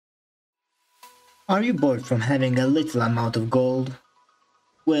Are you bored from having a little amount of gold?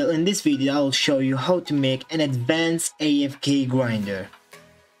 Well, in this video I'll show you how to make an advanced AFK grinder.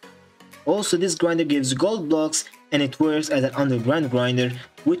 Also, this grinder gives gold blocks and it works as an underground grinder,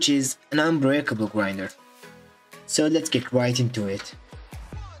 which is an unbreakable grinder. So let's get right into it.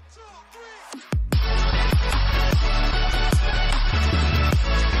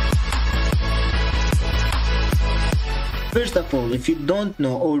 First of all, if you don't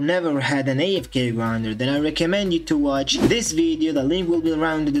know or never had an AFK grinder, then I recommend you to watch this video. The link will be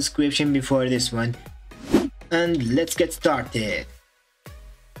around the description before this one. And let's get started.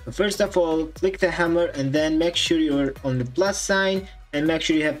 So first of all, click the hammer and then make sure you're on the plus sign and make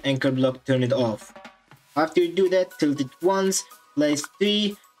sure you have anchor block turned off. After you do that, tilt it once, place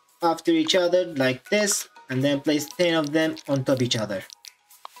 3 after each other like this, and then place 10 of them on top of each other.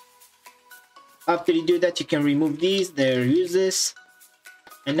 After you do that, you can remove these, they're useless.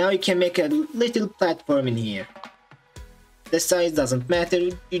 And now you can make a little platform in here. The size doesn't matter,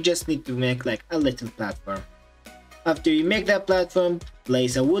 you just need to make like a little platform. After you make that platform,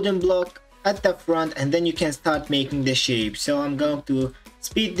 place a wooden block at the front and then you can start making the shape. So I'm going to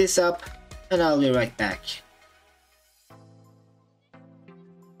speed this up and I'll be right back.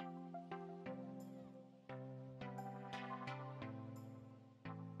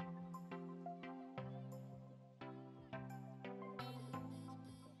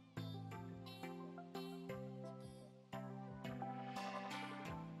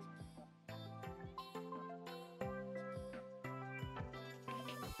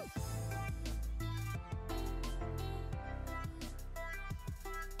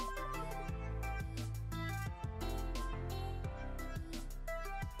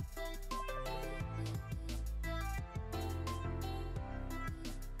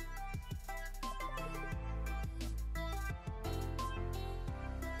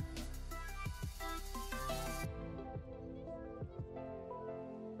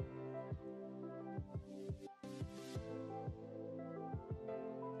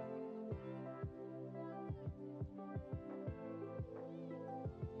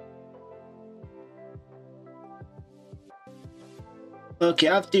 Okay,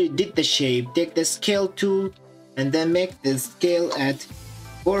 after you did the shape, take the scale tool and then make the scale at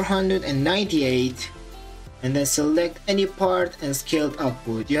 498 and then select any part and scale it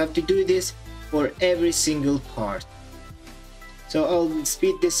upward. You have to do this for every single part. So I'll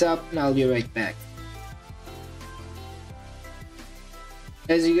speed this up and I'll be right back.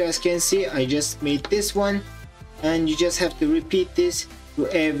 As you guys can see, I just made this one and you just have to repeat this to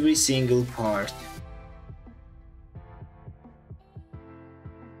every single part.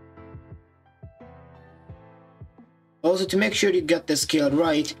 Also, to make sure you got the scale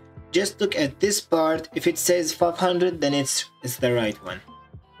right, just look at this part. If it says 500, then it's the right one.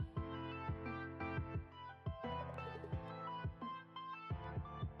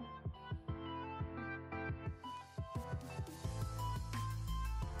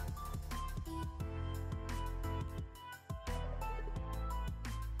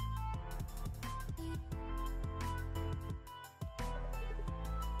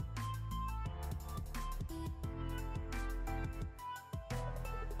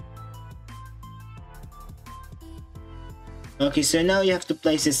 Okay, so now you have to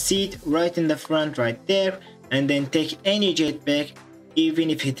place a seat right in the front right there and then take any jetpack, even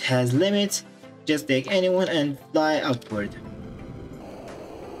if it has limits, just take anyone and fly upward.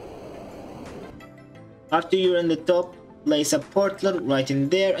 After you're on the top, place a portal right in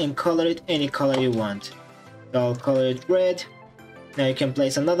there and color it any color you want. So I'll color it red. Now you can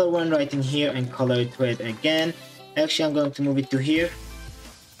place another one right in here and color it red again. Actually, I'm going to move it to here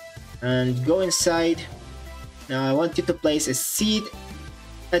and go inside. Now I want you to place a seed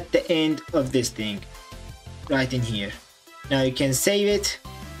at the end of this thing, right in here. Now you can save it,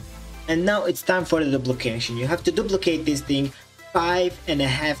 and now it's time for the duplication. You have to duplicate this thing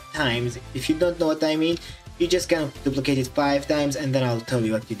 5.5 times. If you don't know what I mean, you just gonna duplicate it 5 times and then I'll tell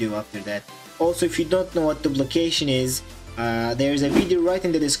you what to do after that. Also, if you don't know what duplication is, there's a video right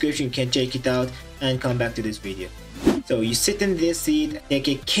in the description, you can check it out and come back to this video. So you sit in this seat, take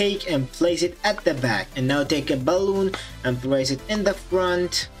a cake and place it at the back, and now take a balloon and place it in the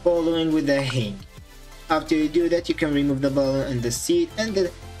front, following with the hang. After you do that, you can remove the balloon and the seat and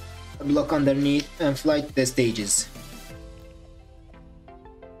the block underneath and fly to the stages.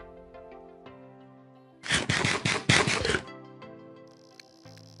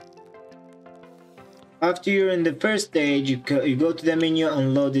 After you're in the first stage, you go to the menu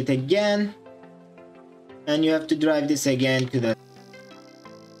and load it again, and you have to drive this again to the...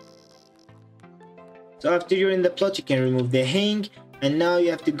 So after you're in the plot, you can remove the hang And now you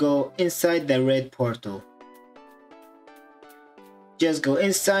have to go inside the red portal. Just go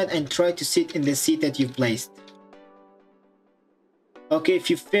inside and try to sit in the seat that you placed. Okay, if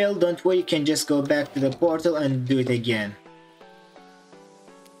you fail, don't worry, you can just go back to the portal and do it again.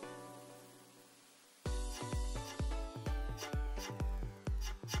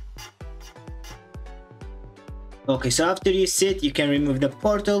 Okay, so after you sit, you can remove the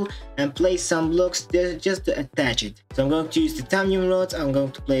portal and place some blocks there just to attach it. So I'm going to use the titanium rods. I'm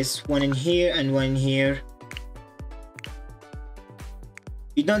going to place one in here and one in here.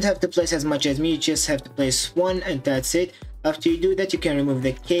 You don't have to place as much as me, you just have to place one and that's it. After you do that, you can remove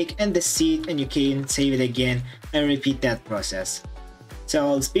the cake and the seed and you can save it again and repeat that process. So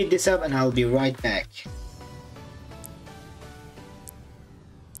I'll speed this up and I'll be right back.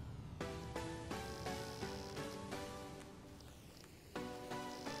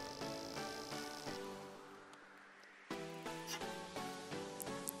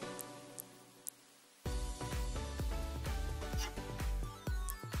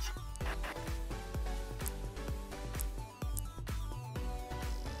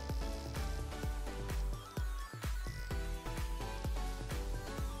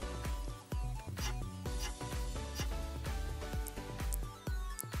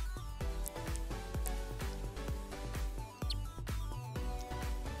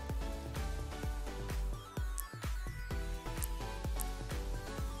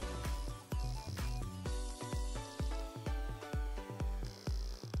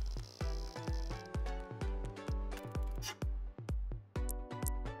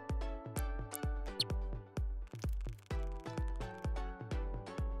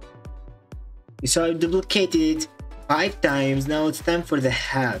 So I duplicated it 5 times. Now it's time for the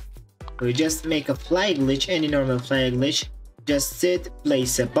hat. So you just make a fly glitch, any normal fly glitch. Just sit,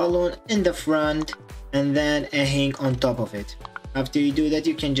 place a balloon in the front and then a hang on top of it. After you do that,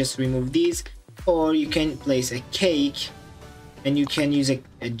 you can just remove these, or you can place a cake and you can use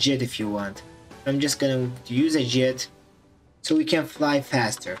a jet if you want. I'm just gonna use a jet so we can fly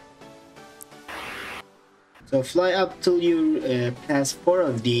faster. So fly up till you pass 4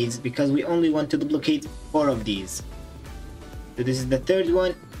 of these, because we only want to duplicate 4 of these. So this is the 3rd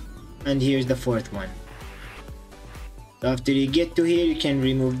one and here's the 4th one. So after you get to here, you can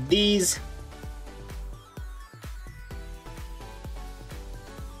remove these.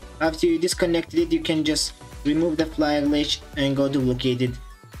 After you disconnected it, you can just remove the fly glitch and go duplicate it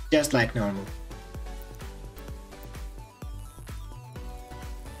just like normal.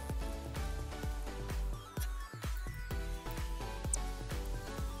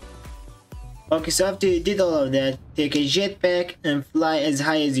 Okay, so after you did all of that, take a jetpack and fly as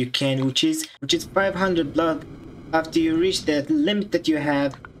high as you can, which is 500 block. After you reach that limit that you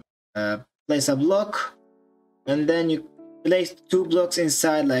have, place a block and then you place 2 blocks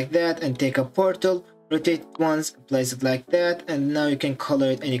inside like that and take a portal, rotate it once, place it like that, and now you can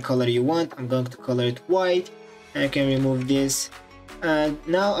color it any color you want. I'm going to color it white and I can remove this. And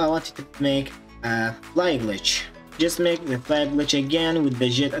now I want you to make a fly glitch. Just make the fly glitch again with the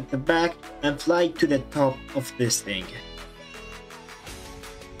jet at the back and fly to the top of this thing.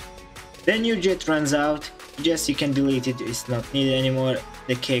 Then your jet runs out, you can delete it, it's not needed anymore.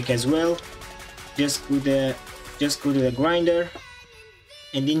 The cake as well. Just go to the grinder,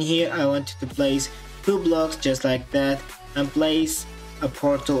 and in here I want you to place 2 blocks just like that and place a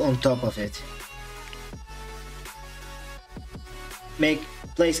portal on top of it.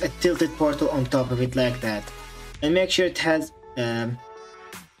 Place a tilted portal on top of it like that. And make sure it has a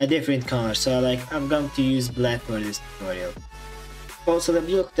different color. So like I'm going to use black for this tutorial. Also the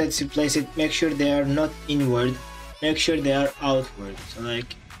block that you place it, make sure they are not inward, make sure they are outward. So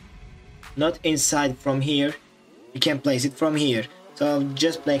like not inside from here, you can place it from here. So I'll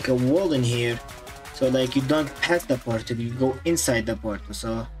just make a wall in here, so like you don't pass the portal, you go inside the portal.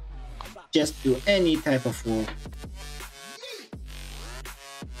 So just do any type of wall.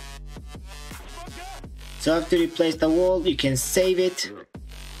 So after you place the wall, you can save it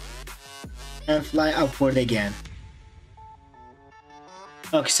and fly upward again.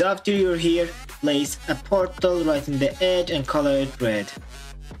 Okay, so after you're here, place a portal right in the edge and color it red.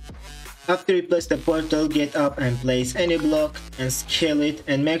 After you place the portal, get up and place any block and scale it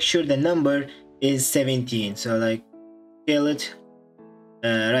and make sure the number is 17. So like scale it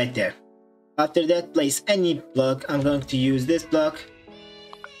right there. After that, place any block. I'm going to use this block.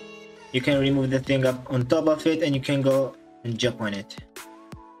 You can remove the thing up on top of it and you can go and jump on it.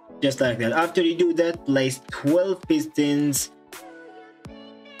 Just like that. After you do that, place 12 pistons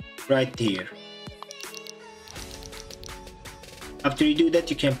right here. After you do that,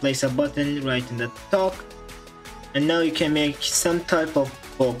 you can place a button right in the top And now you can make some type of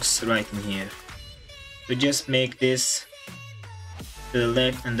box right in here. So just make this to the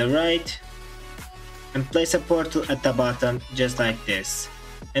left and the right, and place a portal at the bottom just like this.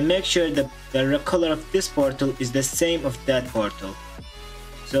 And make sure that the color of this portal is the same of that portal.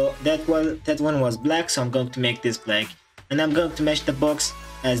 So that one was black, so I'm going to make this black, and I'm going to mesh the box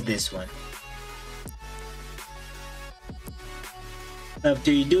as this one.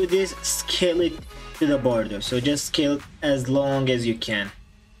 After you do this, scale it to the border, so just scale it as long as you can.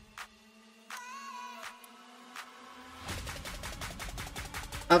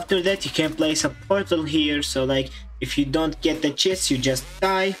 After that, you can place a portal here, so like if you don't get the chest, you just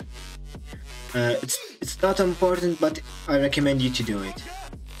die. It's not important, but I recommend you to do it.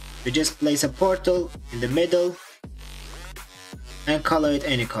 You just place a portal in the middle and color it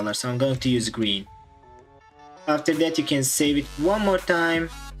any color, so I'm going to use green. After that, you can save it one more time.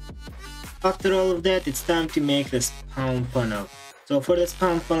 After all of that, it's time to make the spawn funnel. So for the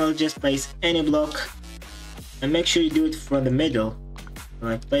spawn funnel, just place any block and make sure you do it from the middle.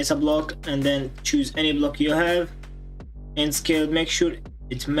 Like place a block and then choose any block you have and scale. Make sure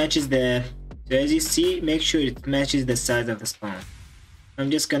it matches the, so as you see, make sure it matches the size of the spawn. I'm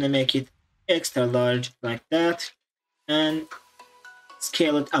just gonna make it extra large like that and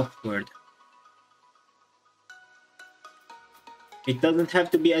scale it upward. It doesn't have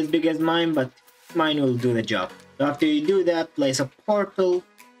to be as big as mine, but mine will do the job. So after you do that, place a portal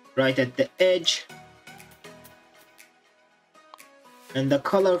right at the edge. And the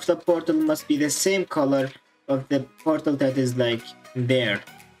color of the portal must be the same color of the portal that is like there.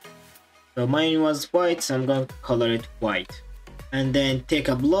 So mine was white, so I'm going to color it white. And then take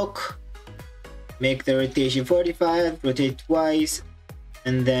a block, make the rotation 45, rotate twice,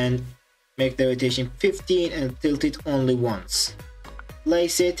 and then make the rotation 15 and tilt it only once.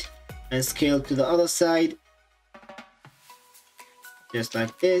 Place it and scale to the other side, just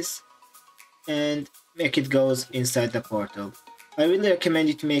like this, and make it goes inside the portal. I really recommend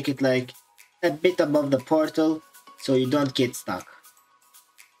you to make it like a bit above the portal so you don't get stuck.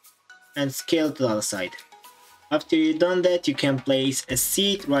 And scale to the other side. After you've done that, you can place a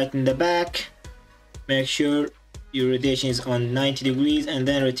seat right in the back. Make sure your rotation is on 90 degrees and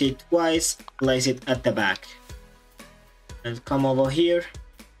then rotate twice, place it at the back. And come over here,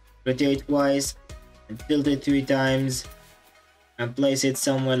 rotate twice and tilt it 3 times and place it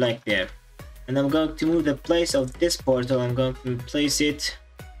somewhere like there. And I'm going to move the place of this portal. I'm going to place it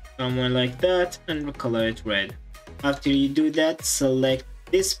somewhere like that and color it red. After you do that, select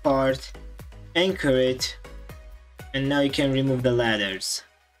this part, anchor it, and now you can remove the ladders.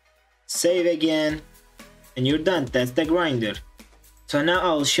 Save again, and you're done. That's the grinder. So now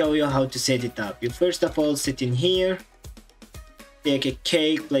I'll show you how to set it up. You first of all sit in here, take a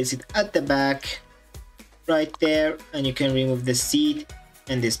cake, place it at the back, right there, and you can remove the seat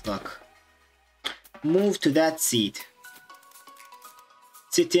and this block. Move to that seat,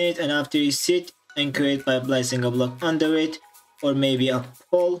 sit in it, and after you sit, anchor it by placing a block under it or maybe a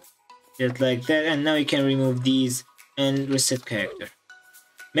pole, just like that. And now you can remove these and reset character.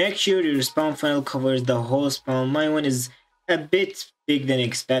 Make sure your spawn funnel covers the whole spawn. My one is a bit big than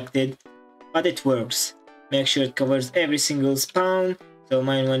expected, but it works. Make sure it covers every single spawn, so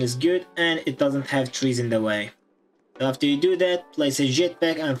my one is good and it doesn't have trees in the way. So after you do that, place a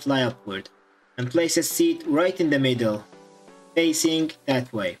jetpack and fly upward. And place a seat right in the middle, facing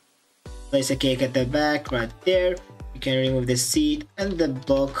that way. Place a cake at the back right there. You can remove the seat and the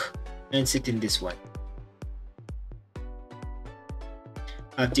block and sit in this way.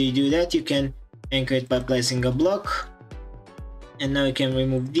 After you do that, you can anchor it by placing a block. And now you can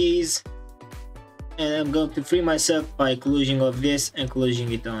remove these. And I'm going to free myself by closing off this and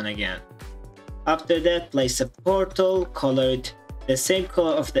closing it on again. After that, place a portal, color it the same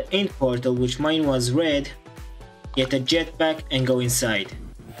color of the end portal, which mine was red. Get a jetpack and go inside.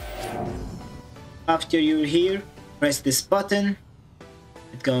 After you're here, press this button.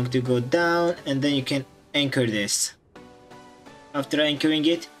 It's going to go down and then you can anchor this. After anchoring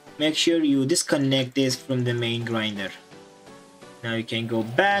it, make sure you disconnect this from the main grinder. Now you can go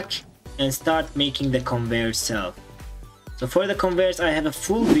back and start making the conveyor itself. So for the conveyors, I have a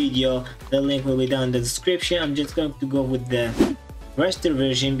full video. The link will be down in the description. I'm just going to go with the raster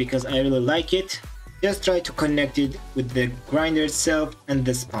version because I really like it. Just try to connect it with the grinder itself and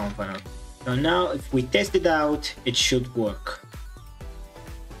the spawn funnel. So now if we test it out, it should work.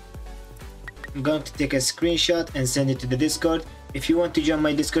 I'm going to take a screenshot and send it to the Discord. If you want to join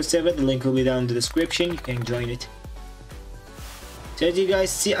my Discord server, the link will be down in the description. You can join it. So as you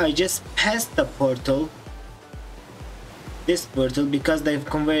guys see, I just passed the portal. This portal, because the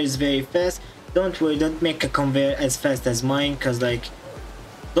conveyor is very fast, Don't worry, don't make a conveyor as fast as mine, cause like,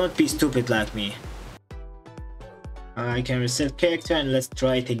 don't be stupid like me. I can reset character and let's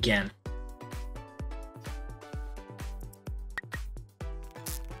try it again.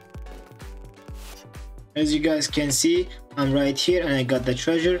 As you guys can see, I'm right here and I got the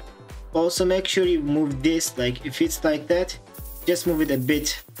treasure. Also make sure you move this, like if it's like that, just move it a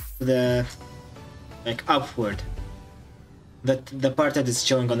bit to the, like upward. The part that is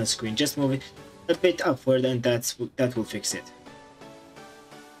showing on the screen, just move it a bit upward and that will fix it.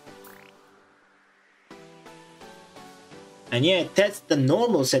 And yeah, that's the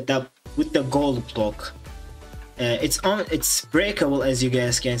normal setup with the gold block. It's breakable, as you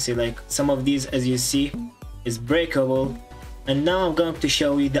guys can see, like some of these, as you see, is breakable. And now I'm going to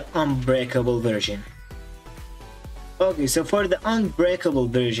show you the unbreakable version. Okay, so for the unbreakable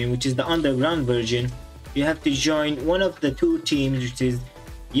version, which is the underground version, you have to join one of the two teams, which is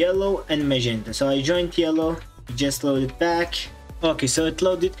yellow and magenta. So I joined yellow, just load it back. Okay, so it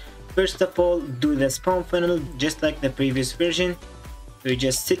loaded. First of all, do the spawn funnel just like the previous version. So you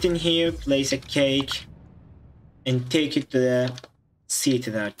just sit in here, place a cake, and take it to the seat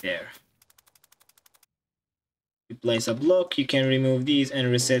right there. You place a block, you can remove these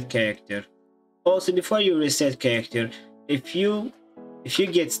and reset character. Also, before you reset character, if you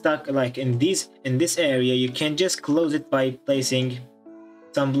get stuck like in this area, you can just close it by placing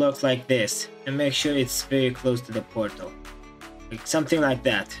some blocks like this and make sure it's very close to the portal, like something like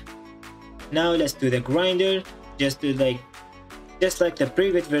that. Now let's do the grinder. Just like the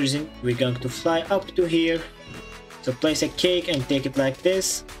previous version, we're going to fly up to here. So place a cake and take it like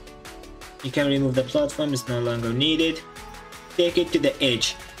this. You can remove the platform, it's no longer needed. Take it to the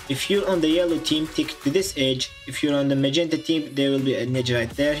edge. If you're on the yellow team, take it to this edge. If you're on the magenta team, there will be an edge right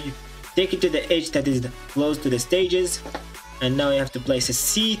there. You take it to the edge that is close to the stages. And now you have to place a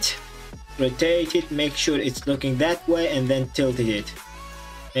seat, rotate it, make sure it's looking that way, and then tilt it.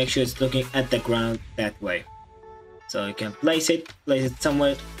 Make sure it's looking at the ground that way. So you can place it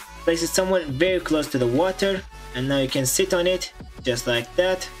somewhere very close to the water, and now you can sit on it just like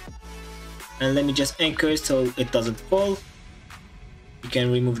that. And let me just anchor it so it doesn't fall. You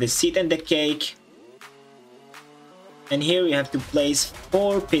can remove the seat and the cake. And here we have to place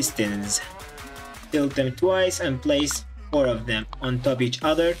 4 pistons. Tilt them twice and place 4 of them on top each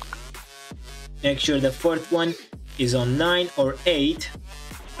other. Make sure the 4th one is on 9 or 8.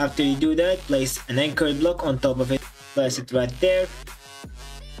 After you do that, place an anchored block on top of it. Place it right there.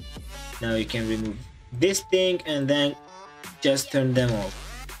 Now you can remove this thing and then just turn them off.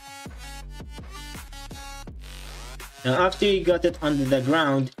 Now after you got it under the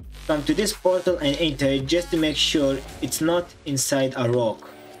ground, come to this portal and enter it just to make sure it's not inside a rock.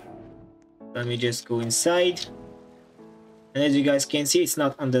 Let me just go inside. And as you guys can see, it's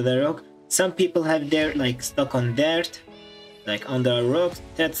not under the rock. Some people have their like stuck on dirt, like under a rock.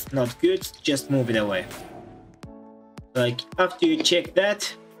 That's not good, just move it away. Like after you check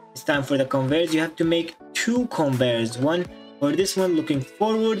that, it's time for the conveyors. You have to make 2 conveyors, one for this one looking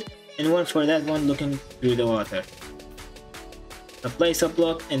forward and one for that one looking through the water. So place a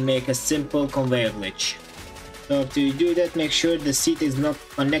block and make a simple conveyor glitch. So after you do that, make sure the seat is not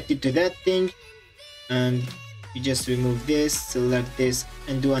connected to that thing, and you just remove this, select this,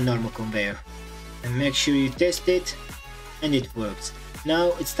 and do a normal conveyor. And make sure you test it, and it works.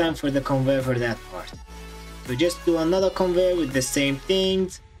 Now it's time for the conveyor for that part. So just do another conveyor with the same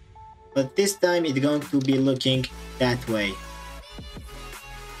things, but this time it's going to be looking that way.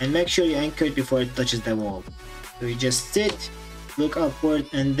 And make sure you anchor it before it touches the wall. So you just sit, look upward,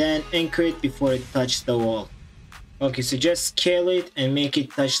 and then anchor it before it touches the wall. Okay, so just scale it and make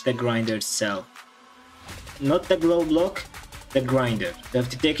it touch the grinder cell. Not the glow block, the grinder. You have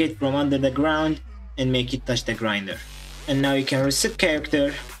to take it from under the ground and make it touch the grinder. And now you can reset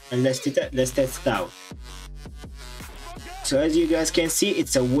character and let's test it out. So as you guys can see,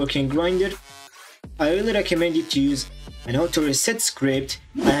 it's a working grinder. I really recommend you to use an auto reset script.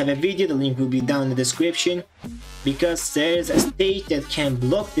 I have a video, the link will be down in the description, because there's a stage that can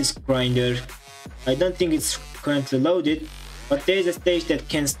block this grinder. I don't think it's currently loaded, but there's a stage that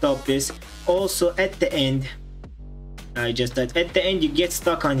can stop this. Also at the end, at the end you get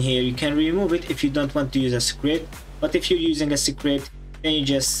stuck on here, you can remove it if you don't want to use a script, but if you're using a script, then you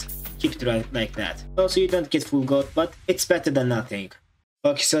just keep it right like that. Also you don't get full gold, but it's better than nothing.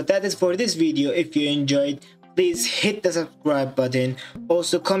 Okay, so that is for this video. If you enjoyed, please hit the subscribe button.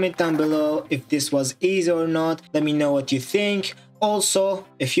 Also comment down below if this was easy or not. Let me know what you think. Also,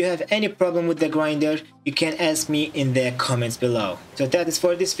 if you have any problem with the grinder, you can ask me in the comments below. So that is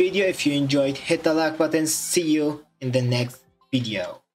for this video. If you enjoyed, hit the like button. See you in the next video.